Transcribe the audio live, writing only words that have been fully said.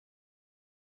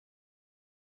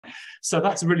So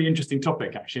that's a really interesting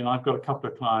topic, actually. And I've got a couple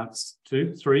of clients,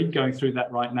 2, 3, going through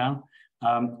that right now,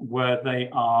 where they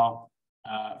are,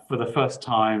 for the first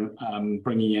time,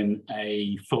 bringing in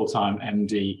a full-time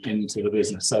MD into the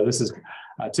business. So this is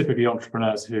typically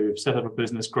entrepreneurs who've set up a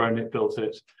business, grown it, built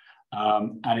it,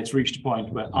 and it's reached a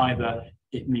point where either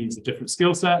it needs a different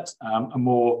skill set, a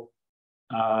more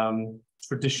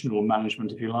traditional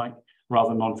management, if you like, rather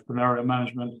than entrepreneurial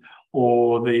management,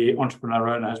 or the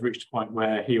entrepreneur owner has reached a point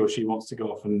where he or she wants to go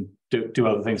off and do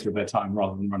other things with their time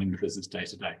rather than running the business day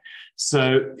to day.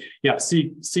 So yeah,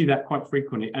 see that quite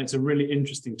frequently, and it's a really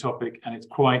interesting topic, and it's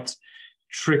quite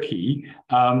tricky.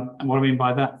 And what I mean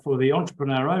by that, for the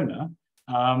entrepreneur owner,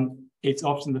 it's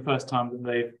often the first time that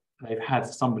they've had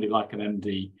somebody like an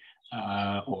MD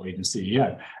or even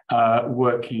CEO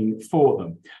working for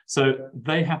them. So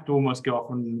they have to almost go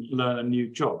off and learn a new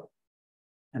job.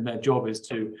 And their job is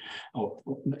to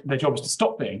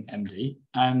stop being MD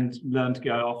and learn to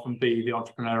go off and be the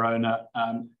entrepreneur owner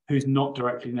who's not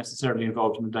directly necessarily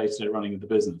involved in the day-to-day running of the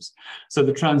business. So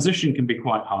the transition can be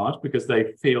quite hard because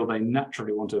they feel they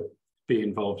naturally want to be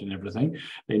involved in everything.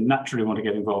 They naturally want to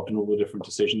get involved in all the different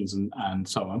decisions and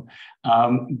so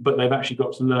on. But they've actually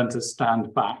got to learn to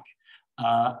stand back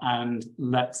and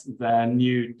let their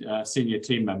new senior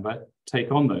team member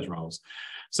take on those roles.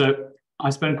 So I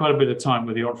spend quite a bit of time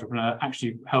with the entrepreneur,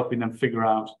 actually helping them figure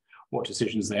out what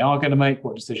decisions they are going to make,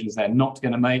 what decisions they're not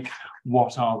going to make,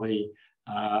 what are the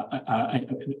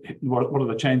what are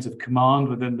the chains of command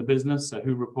within the business, so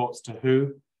who reports to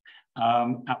who,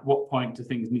 at what point do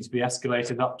things need to be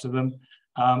escalated up to them.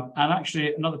 And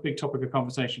actually, another big topic of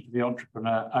conversation for the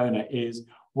entrepreneur owner is,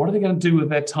 what are they going to do with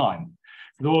their time?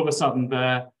 And all of a sudden,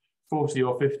 they're 40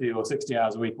 or 50 or 60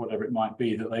 hours a week, whatever it might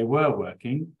be that they were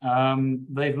working,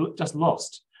 they've just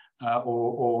lost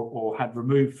or had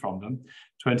removed from them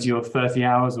 20 or 30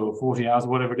 hours or 40 hours,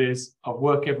 whatever it is, of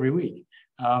work every week.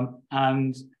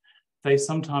 And they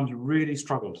sometimes really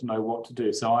struggle to know what to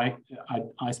do. So I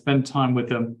spend time with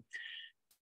them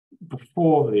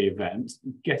before the event,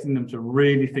 getting them to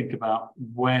really think about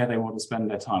where they want to spend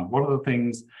their time. What are the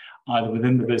things either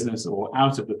within the business or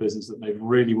out of the business that they've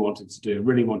really wanted to do,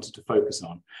 really wanted to focus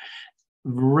on.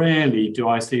 Rarely do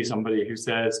I see somebody who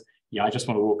says, yeah, I just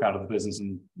want to walk out of the business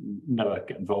and never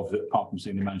get involved with it apart from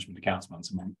seeing the management accounts once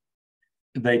a month.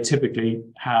 They typically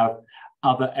have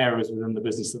other areas within the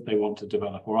business that they want to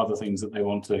develop or other things that they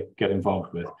want to get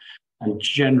involved with. And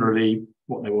generally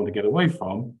what they want to get away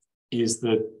from is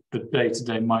the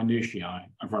day-to-day minutiae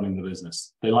of running the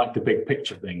business. They like the big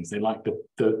picture things. They like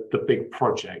the big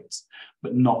projects,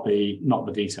 but not the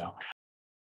detail.